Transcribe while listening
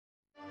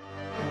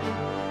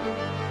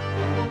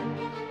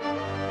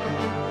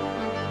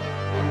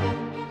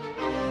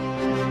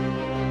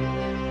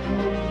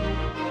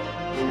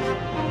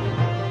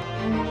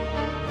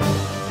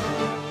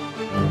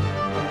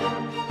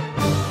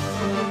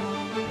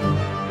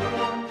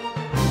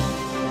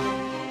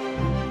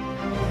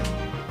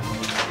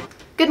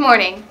Good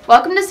morning.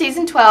 Welcome to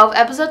Season 12,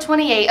 Episode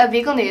 28 of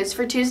Eagle News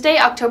for Tuesday,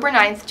 October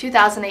 9th,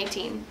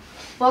 2018.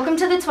 Welcome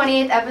to the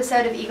 28th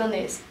episode of Eagle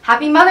News.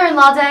 Happy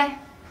Mother-in-Law Day!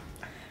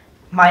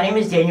 My name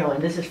is Daniel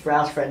and this is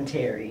Frau's friend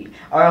Terry.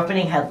 Our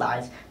opening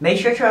headlines. Make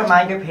sure to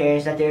remind your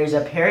parents that there is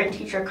a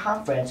parent-teacher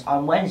conference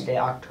on Wednesday,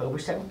 October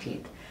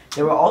 17th.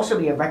 There will also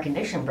be a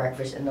recognition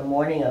breakfast in the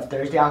morning of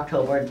Thursday,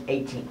 October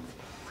 18th.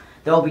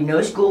 There will be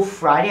no school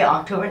Friday,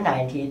 October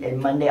 19th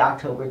and Monday,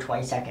 October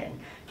 22nd.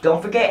 Don't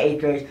forget, 8th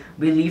graders,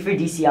 we leave for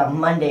DC on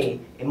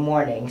Monday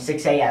morning,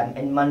 6 a.m.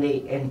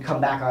 and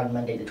come back on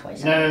Monday the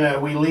 22nd. No.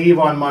 We leave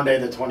on Monday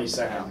the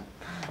 22nd.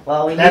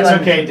 Well, That's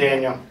okay,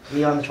 Daniel. We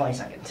leave on the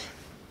 22nd.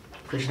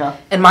 Krishna?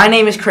 And my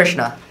name is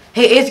Krishna.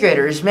 Hey, 8th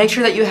graders, make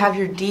sure that you have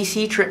your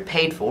DC trip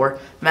paid for,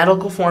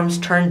 medical forms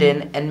turned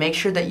in, and make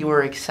sure that you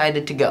are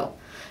excited to go.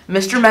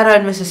 Mr. Mehta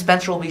and Mrs.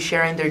 Spencer will be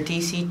sharing their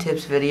DC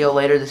tips video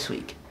later this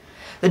week.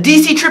 The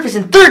DC trip is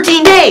in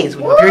 13 days!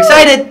 We hope you're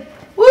excited!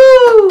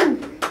 Woo!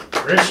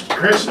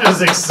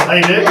 Krishna's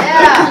excited.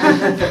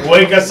 Yeah!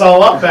 Wake us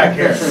all up back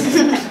here.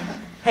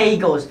 Hey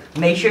Eagles,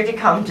 make sure to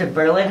come to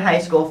Berlin High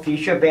School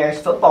Future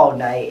Bears football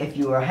night if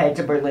you are headed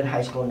to Berlin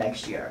High School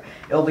next year.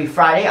 It will be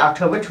Friday,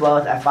 October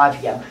 12th at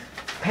 5 p.m.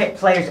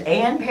 Players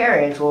and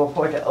parents will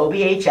report to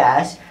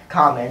OBHS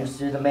Commons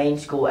through the main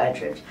school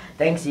entrance.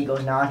 Thanks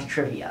Eagles, now on to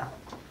trivia.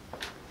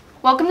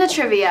 Welcome to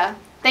Trivia.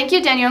 Thank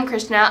you, Daniel and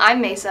Krishna.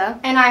 I'm Mesa.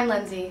 And I'm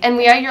Lindsay. And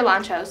we are your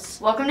launch hosts.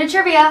 Welcome to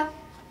Trivia!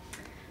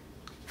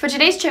 For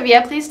today's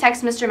trivia, please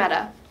text Mr.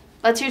 Mehta.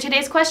 Let's hear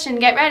today's question.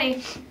 Get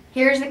ready.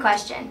 Here's the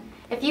question.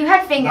 If you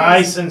had fingers...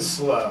 Nice and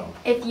slow.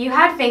 If you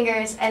had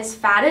fingers as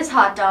fat as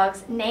hot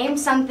dogs, name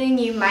something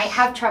you might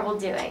have trouble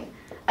doing.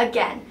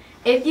 Again,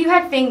 if you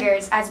had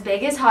fingers as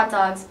big as hot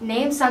dogs,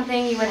 name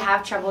something you would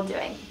have trouble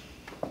doing.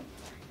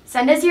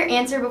 Send us your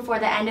answer before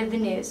the end of the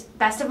news.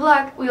 Best of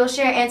luck. We will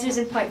share answers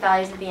and point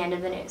values at the end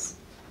of the news.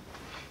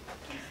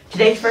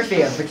 Today's first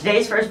video. For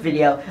today's first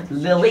video,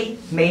 Lily,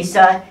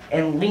 Mesa,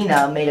 and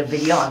Lena made a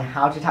video on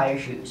how to tie your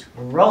shoes.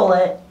 Roll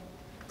it!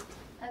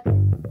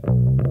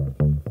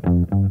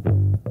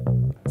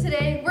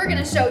 Today, we're going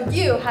to show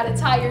you how to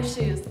tie your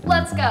shoes.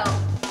 Let's go.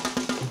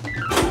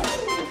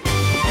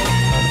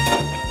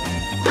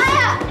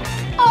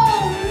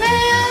 Oh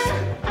man,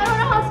 I don't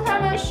know how to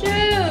tie my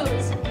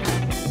shoes.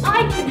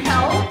 I can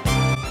help.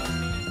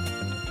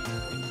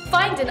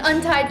 Find an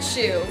untied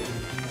shoe.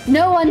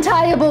 No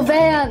untieable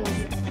Vans.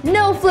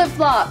 No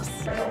flip-flops.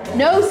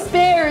 No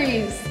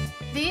Sperry's.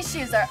 These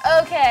shoes are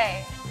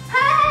okay.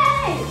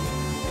 Hey!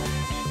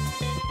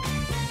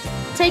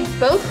 Take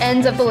both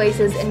ends of the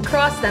laces and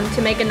cross them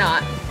to make a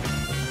knot.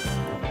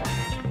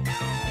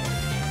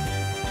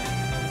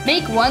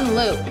 Make one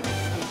loop.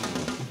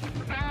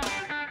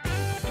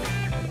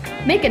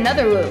 Make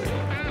another loop.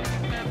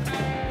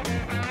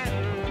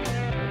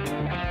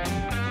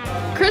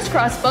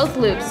 Crisscross both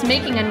loops,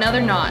 making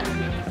another knot.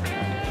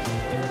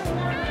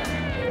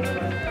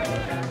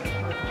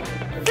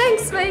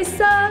 Thanks,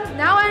 Mesa!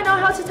 Now I know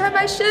how to tie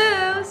my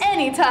shoes!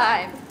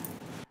 Anytime!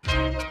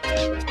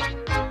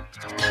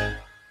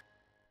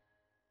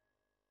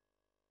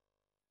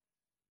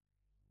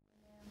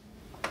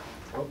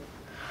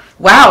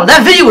 Wow,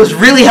 that video was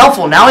really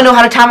helpful. Now I know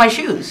how to tie my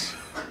shoes.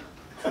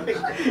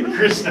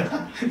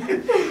 Krishna,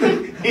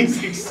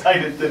 he's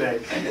excited today.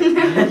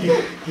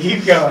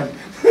 Keep going.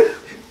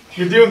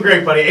 You're doing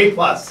great, buddy. A+.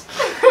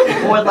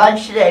 For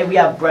lunch today, we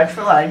have brunch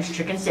for lunch,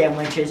 chicken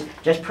sandwiches,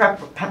 just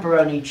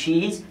pepperoni,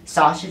 cheese,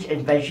 sausage,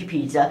 and veggie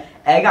pizza,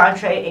 egg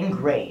entree, and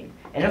grain.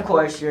 And of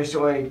course, your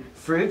assorted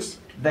fruits,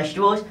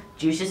 vegetables,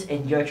 juices,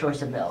 and your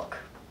choice of milk.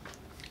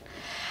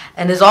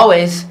 And as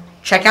always,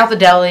 check out the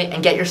deli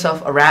and get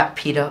yourself a wrap,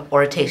 pita,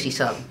 or a tasty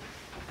sub.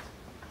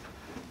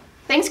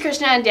 Thanks,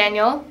 Krishna and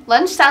Daniel.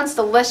 Lunch sounds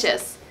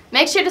delicious.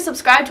 Make sure to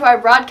subscribe to our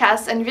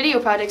broadcasts and video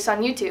projects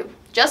on YouTube.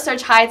 Just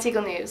search Hyatts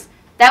Eagle News.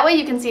 That way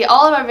you can see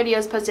all of our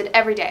videos posted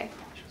every day.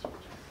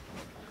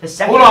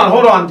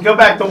 Hold on. Go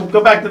back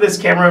to this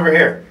camera over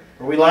here.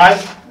 Are we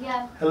live?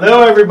 Yeah.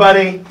 Hello,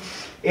 everybody.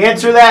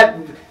 Answer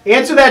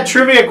that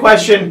trivia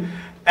question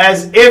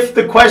as if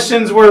the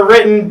questions were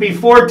written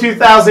before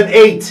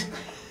 2008.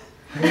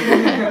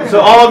 So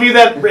all of you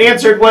that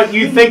answered what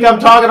you think I'm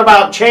talking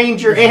about,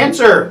 change your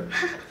answer.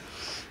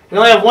 You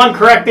only have one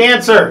correct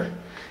answer.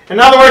 In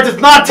other words, it's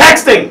not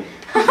texting.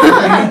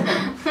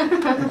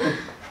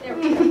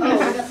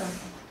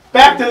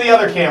 Back to the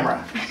other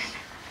camera.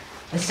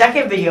 The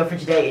second video for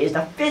today is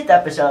the 5th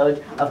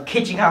episode of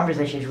Kitchen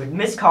Conversations with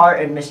Miss Carr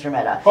and Mr.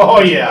 Mehta.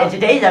 Oh, yeah. In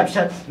today's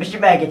episode,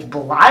 Mr. Mehta gets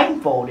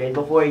blindfolded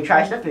before he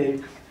tries the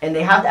food, and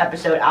they have the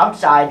episode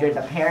outside during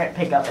the parent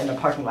pickup in the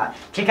parking lot.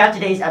 Check out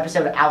today's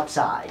episode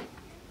outside.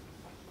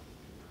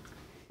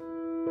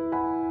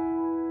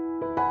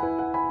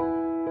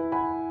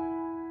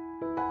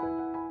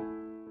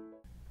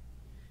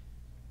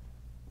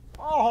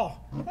 Oh,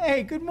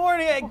 hey, good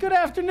morning, good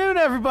afternoon,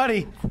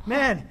 everybody.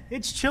 Man,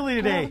 it's chilly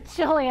today. It's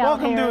chilly out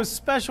Welcome here. to a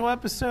special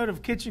episode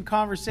of Kitchen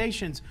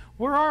Conversations.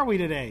 Where are we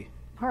today?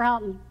 We're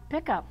out in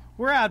pickup.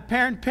 We're at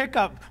parent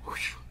pickup.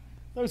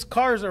 Those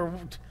cars are,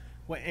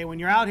 when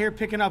you're out here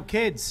picking up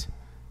kids,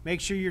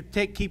 make sure you're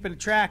keeping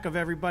track of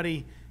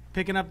everybody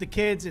picking up the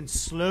kids and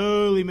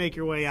slowly make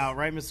your way out.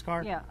 Right, Mrs.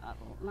 Carr? Yeah,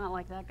 not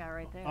like that guy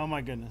right there. Oh,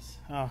 my goodness.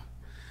 Oh.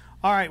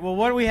 All right, well,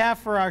 what do we have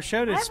for our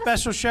show today?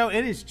 Special show.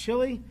 It is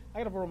chilly. I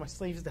got to roll my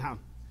sleeves down.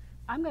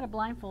 I'm going to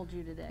blindfold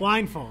you today.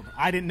 Blindfold.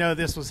 I didn't know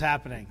this was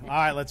happening. All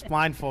right, let's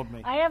blindfold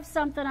me. I have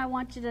something I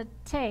want you to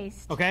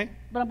taste. Okay.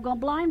 But I'm going to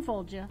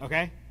blindfold you.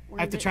 Okay.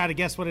 I have to try to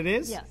guess what it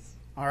is? Yes.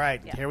 All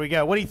right, Here we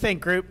go. What do you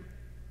think, group?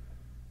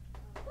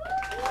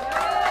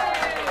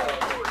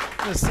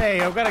 Let's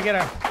say, I've got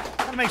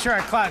to make sure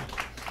I clap.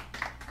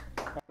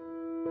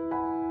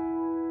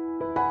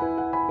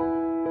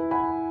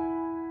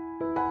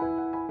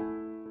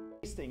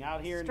 Tasting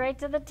out here. Straight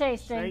to the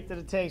tasting. Straight to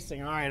the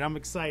tasting. All right, I'm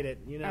excited.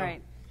 You know. All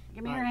right,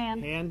 give me your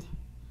hand. Hand.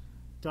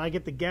 Do I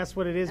get to guess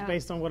what it is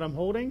based on what I'm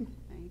holding?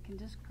 You can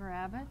just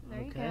grab it.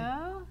 There you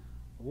go.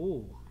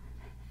 Ooh,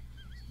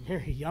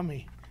 very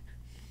yummy.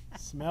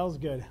 Smells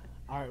good.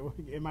 All right,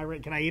 am I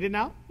ready? Can I eat it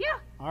now? Yeah.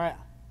 All right.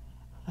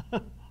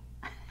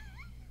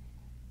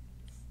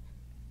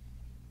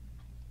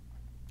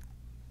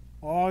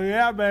 Oh,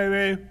 yeah,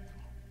 baby.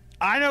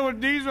 I know what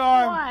these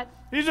are. What?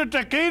 These are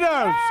taquitos.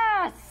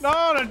 Yes.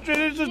 Oh,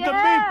 this is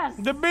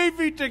the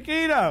beefy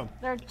taquito.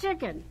 They're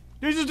chicken.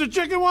 This is the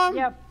chicken one?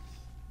 Yep.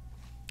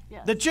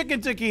 Yes. The chicken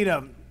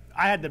taquito.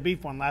 I had the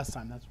beef one last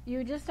time.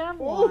 You just have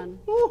one.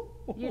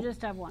 You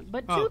just have one.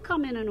 But two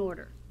come in an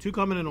order. Two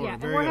come in an order. Yeah,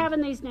 Very and we're good.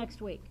 having these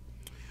next week.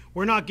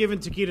 We're not giving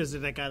taquitos to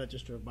that guy that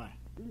just drove by.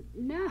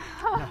 No.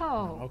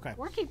 Okay.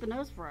 We're keeping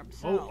those for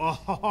ourselves.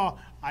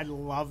 I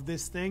love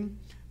this thing,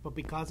 but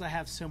because I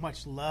have so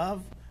much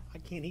love, I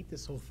can't eat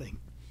this whole thing.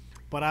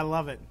 But I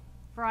love it.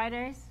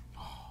 Fridays?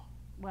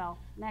 Well,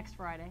 next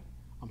Friday.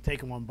 I'm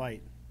taking one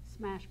bite.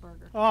 Smash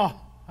burger.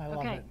 Oh, I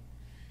love it.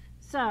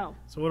 So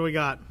what do we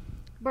got?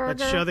 burger.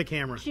 Let's show the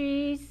camera.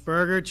 Cheese.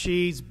 Burger,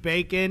 cheese,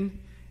 bacon,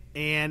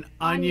 and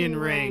onion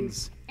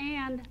rings.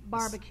 And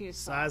barbecue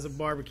sauce. Size of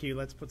barbecue.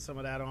 Let's put some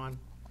of that on.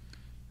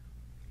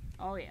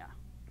 Oh, yeah.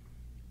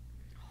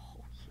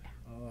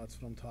 Oh,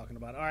 that's what I'm talking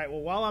about. All right,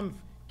 well, while I'm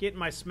getting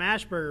my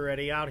smash burger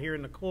ready out here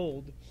in the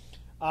cold,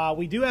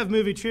 we do have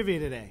movie trivia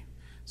today.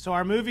 So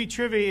our movie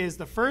trivia is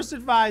the first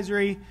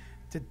advisory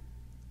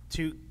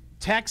to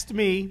text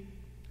me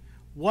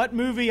what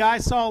movie I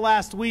saw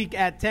last week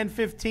at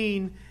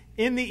 10:15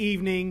 in the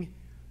evening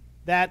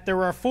that there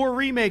were 4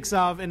 remakes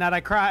of and that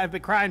I've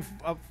been crying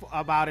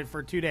about it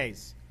for 2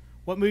 days.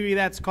 What movie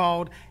that's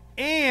called,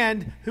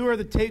 and who are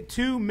the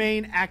 2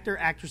 main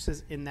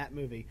actresses in that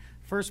movie.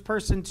 First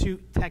person to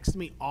text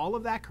me all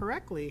of that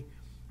correctly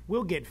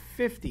will get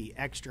 50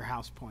 extra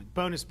house points.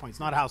 Bonus points,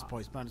 not house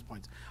points, bonus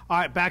points. All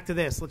right, back to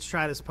this. Let's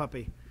try this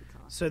puppy.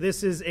 So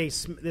this is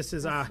smash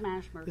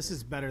burger. This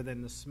is better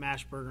than the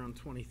smash burger on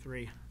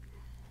 23.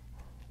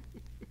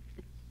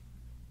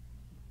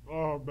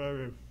 Oh,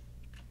 baby.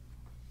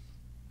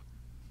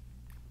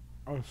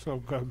 Oh, so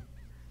good.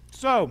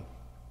 So,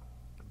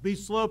 be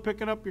slow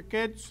picking up your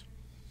kids.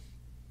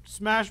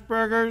 Smash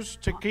burgers,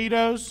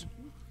 taquitos.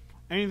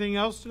 Anything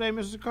else today,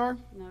 Mrs. Carr?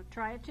 No,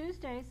 try it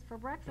Tuesdays for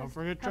breakfast. Don't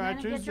forget Come Try in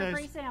and Tuesdays. get your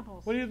free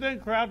samples. What do you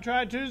think, crowd?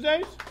 Try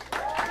Tuesdays?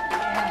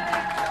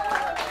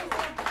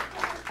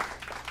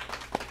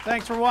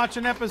 Thanks for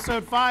watching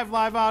episode 5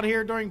 live out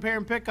here during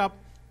Parent Pickup.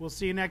 We'll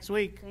see you next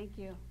week. Thank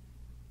you.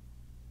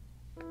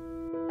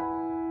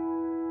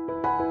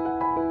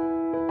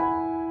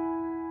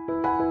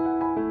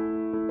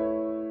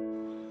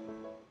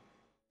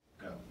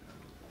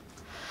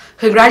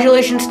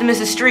 Congratulations to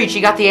Mrs. Street.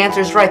 She got the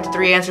answers right. The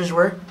 3 answers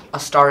were A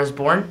Star is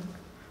Born,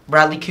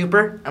 Bradley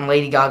Cooper, and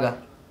Lady Gaga.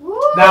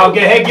 Now,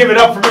 give it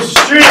up for Mrs.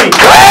 Street.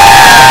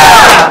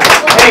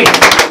 Hey,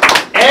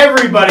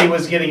 everybody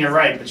was getting it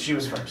right, but she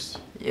was first.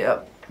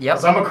 Yep.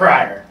 Because I'm a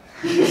crier.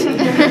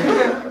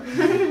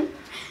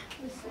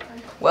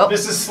 Well,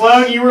 Mrs.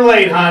 Sloan, you were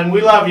late, hon.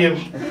 We love you.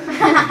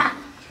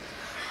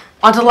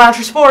 on to the Lounge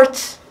for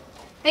Sports.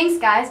 Thanks,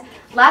 guys.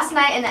 Last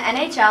night in the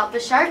NHL, the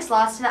Sharks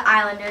lost to the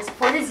Islanders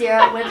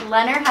 4-0 with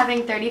Leonard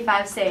having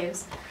 35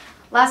 saves.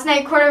 Last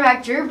night,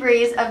 quarterback Drew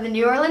Brees of the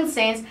New Orleans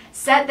Saints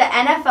set the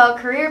NFL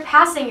career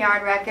passing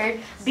yard record,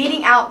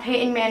 beating out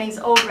Peyton Manning's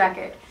old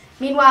record.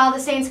 Meanwhile, the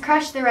Saints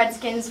crushed the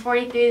Redskins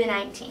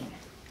 43-19.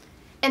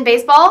 In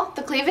baseball,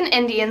 the Cleveland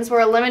Indians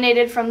were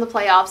eliminated from the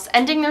playoffs,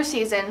 ending their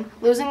season,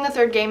 losing the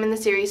 3rd game in the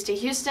series to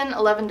Houston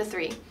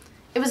 11-3.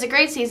 It was a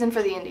great season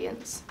for the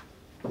Indians.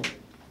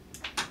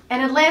 In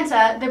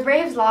Atlanta, the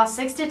Braves lost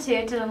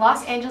 6-2 to the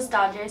Los Angeles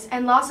Dodgers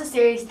and lost the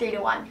series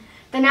 3-1.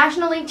 The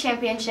National League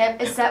Championship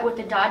is set with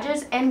the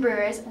Dodgers and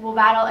Brewers will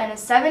battle in a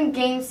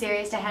 7-game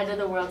series to head to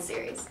the World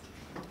Series.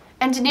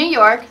 And in New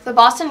York, the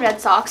Boston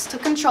Red Sox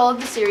took control of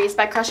the series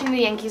by crushing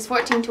the Yankees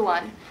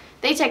 14-1.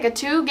 They take a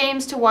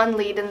 2-1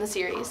 lead in the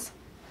series.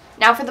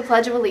 Now for the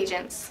Pledge of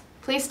Allegiance.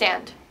 Please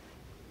stand.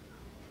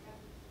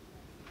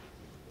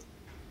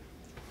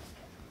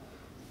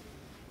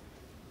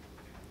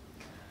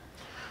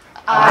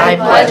 I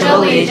pledge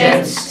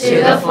allegiance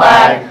to the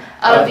flag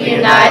of the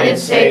United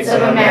States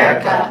of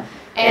America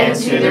and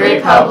to the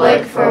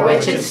republic for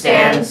which it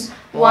stands,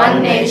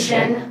 one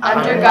nation,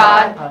 under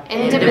God,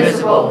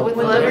 indivisible, with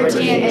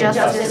liberty and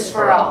justice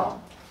for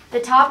all. The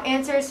top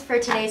answers for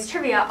today's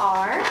trivia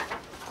are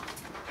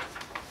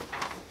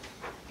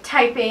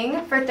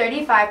typing for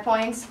 35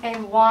 points,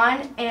 and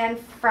Juan and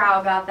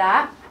Frau got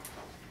that.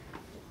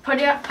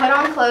 Put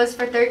on clothes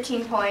for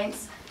 13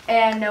 points,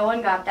 and no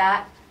one got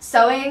that.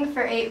 Sewing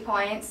for 8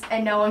 points,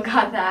 and no one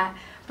got that.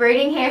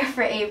 Braiding hair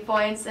for 8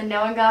 points, and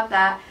no one got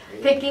that.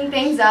 Picking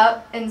things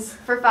up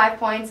for 5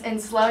 points, and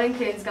Sloan and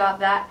Coons got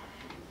that.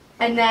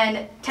 And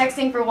then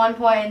texting for 1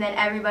 point, and then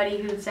everybody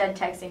who said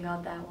texting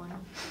got that one.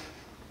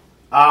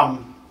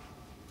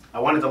 I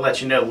wanted to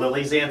let you know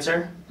Lily's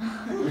answer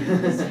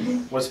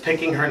was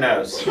picking her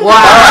nose. Wow.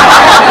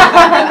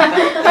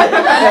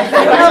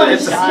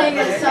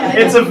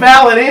 It's a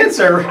valid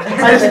answer,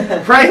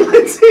 right,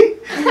 Lindsay?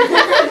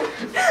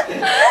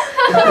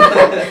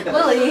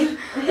 Lily.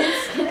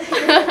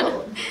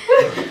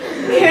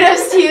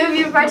 Kudos to you if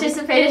you've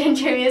participated in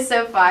trivia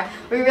so far.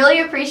 We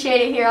really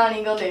appreciate it here on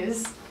Eagle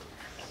News.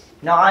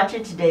 Now on to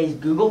today's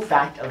Google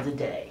Fact of the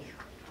Day.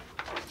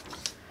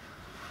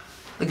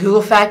 The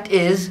Google fact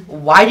is,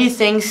 why do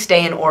things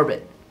stay in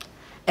orbit?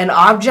 An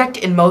object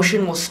in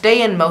motion will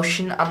stay in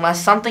motion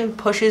unless something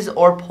pushes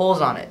or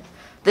pulls on it.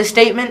 This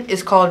statement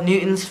is called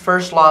Newton's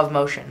first law of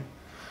motion.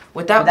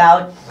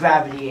 Without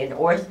gravity, an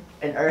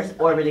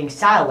Earth-orbiting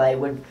satellite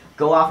would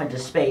go off into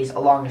space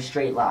along a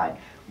straight line.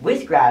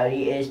 With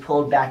gravity, it is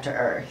pulled back to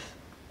Earth.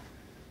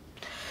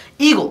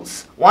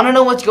 Eagles, want to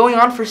know what's going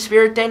on for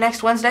Spirit Day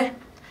next Wednesday?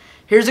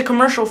 Here's a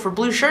commercial for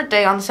Blue Shirt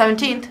Day on the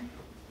 17th.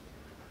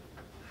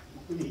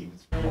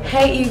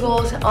 Hey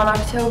Eagles, on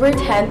October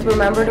 10th,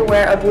 remember to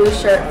wear a blue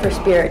shirt for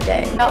Spirit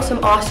Day. Got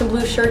some awesome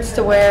blue shirts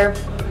to wear.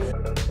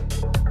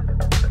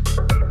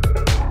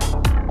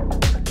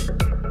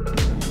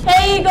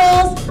 Hey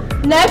Eagles,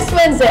 next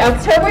Wednesday,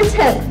 October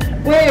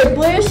 10th, wear your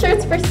blue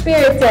shirts for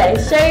Spirit Day.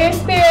 Show your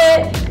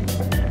spirit.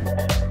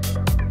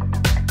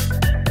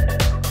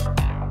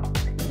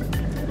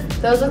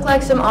 Those look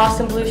like some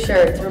awesome blue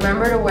shirts.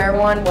 Remember to wear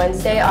one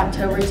Wednesday,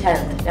 October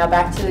 10th. Now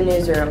back to the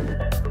newsroom.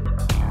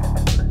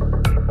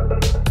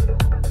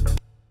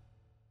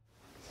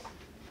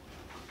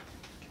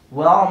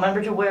 Well,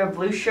 remember to wear a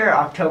blue shirt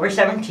October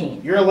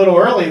 17th. You're a little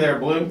early there,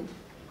 Blue.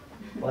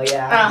 Well,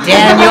 yeah.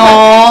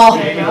 Daniel!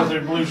 Daniel's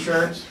are blue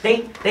shirts.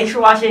 Thanks for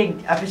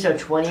watching episode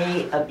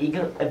 28 of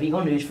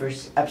Eagle News for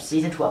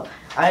season 12.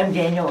 I'm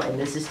Daniel, and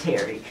this is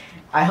Terry.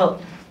 I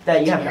hope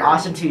that you have an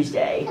awesome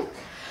Tuesday.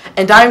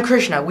 And I'm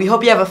Krishna. We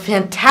hope you have a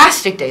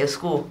fantastic day of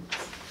school.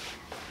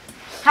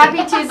 Happy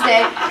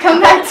Tuesday. Come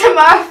back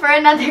tomorrow for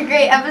another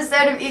great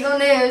episode of Eagle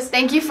News.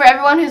 Thank you for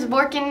everyone who's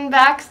working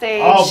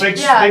backstage. Oh, big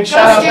shout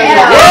out to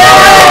Yeah.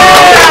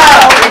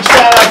 Big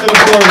shout out to the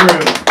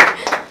boardroom.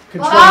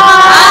 Control.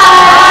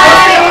 Bye.